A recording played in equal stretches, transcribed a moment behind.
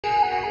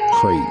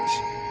crazy.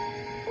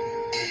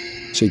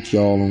 Take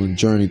y'all on a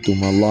journey through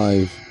my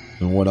life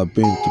and what I've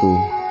been through.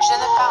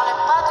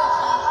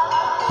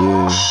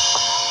 Yeah.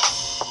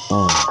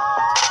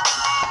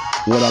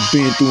 What I've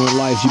been through in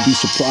life, you'd be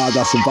surprised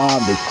I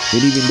survived it.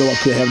 And even though I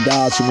could have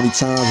died so many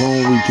times, I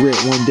don't regret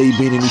one day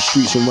being in these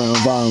streets around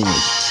violence.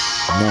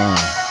 Nah,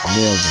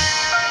 never.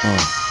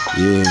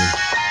 Yeah.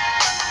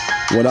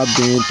 What I've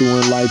been through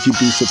in life, you'd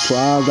be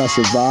surprised I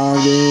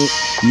survived it.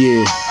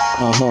 Yeah.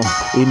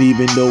 And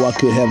even though I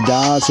could have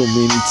died so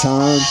many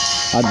times,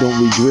 I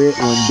don't regret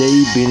one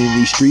day being in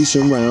these streets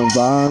around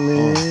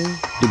violence.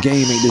 The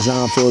game ain't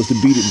designed for us to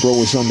beat it, bro.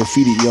 It's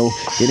undefeated, yo.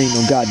 It ain't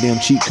no goddamn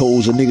cheat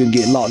codes. A nigga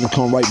get locked and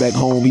come right back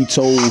home. He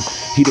told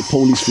he the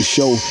police for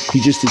show.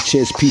 He just a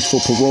chess piece for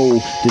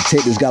parole.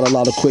 Detectives got a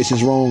lot of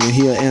questions wrong, and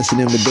he'll answer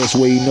them the best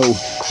way he know.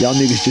 Y'all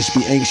niggas just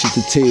be anxious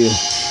to tell.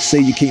 Say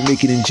you can't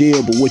make it in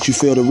jail, but what you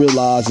fail to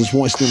realize is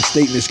once them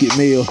statements get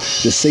mailed,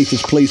 the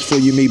safest place for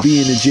you may be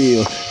in the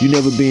jail. You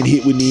never been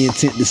hit with the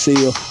intent to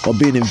sell, or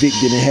been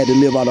evicted and had to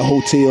live out of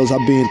hotels.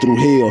 I've been through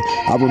hell.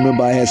 I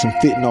remember I had some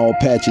fentanyl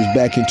patches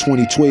back in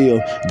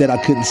 2012 that I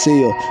couldn't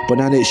sell, but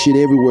now that shit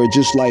everywhere,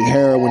 just like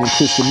heroin and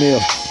crystal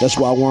meth. That's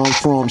why where I'm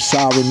from,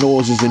 siren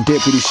noises and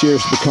deputy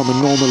sheriffs becoming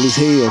normal as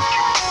hell.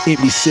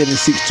 Empty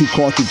 7.62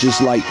 cartridges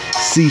like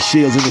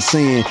seashells in the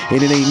sand,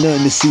 and it ain't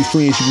nothing to see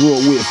friends you grew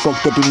up with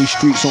fucked up in these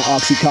streets on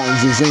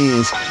Oxycontins and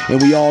Zans.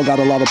 And we all got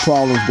a lot of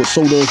problems, but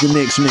so does the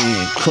next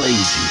man.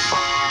 Crazy.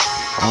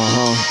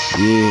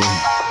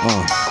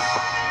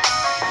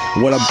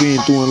 What I've been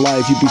through in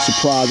life, you'd be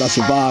surprised I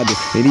survived it.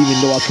 And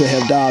even though I could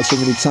have died so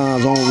many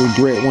times, I don't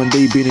regret one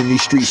day being in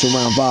these streets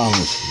around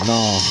violence.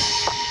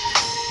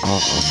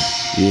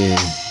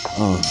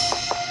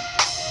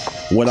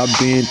 What I've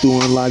been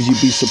through in life,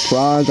 you'd be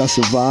surprised I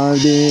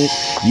survived it.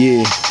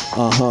 Yeah.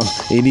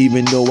 And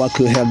even though I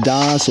could have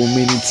died so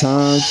many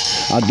times,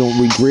 I don't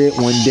regret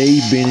one day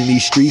being in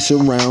these streets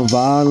around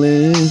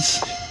violence.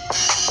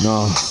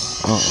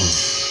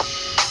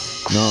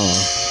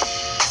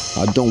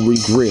 I don't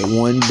regret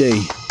one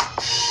day.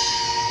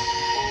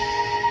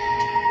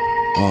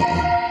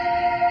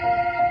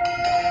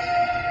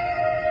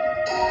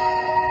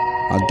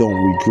 I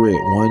don't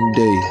regret one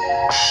day.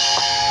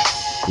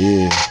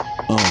 Yeah.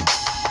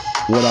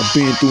 What I've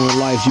been through in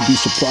life, you'd be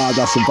surprised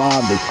I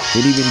survived it.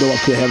 And even though I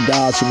could have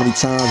died so many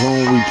times, I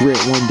don't regret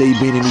one day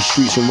being in these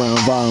streets around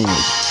violence.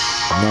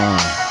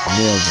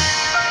 Never.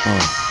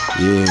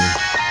 Yeah.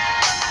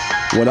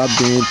 What I've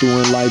been through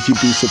in life, you'd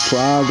be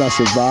surprised I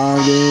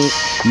survived it.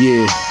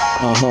 Yeah.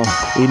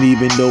 And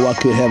even though I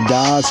could have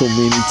died so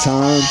many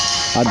times,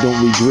 I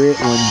don't regret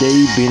one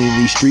day being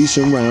in these streets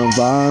around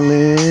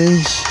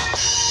violence.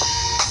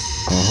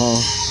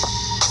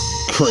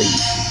 Crazy.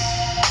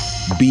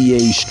 BA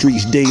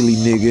streets daily,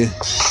 nigga.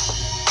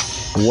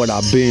 What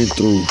I've been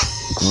through.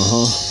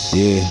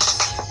 Yeah.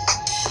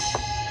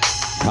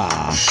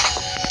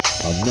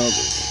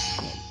 Another.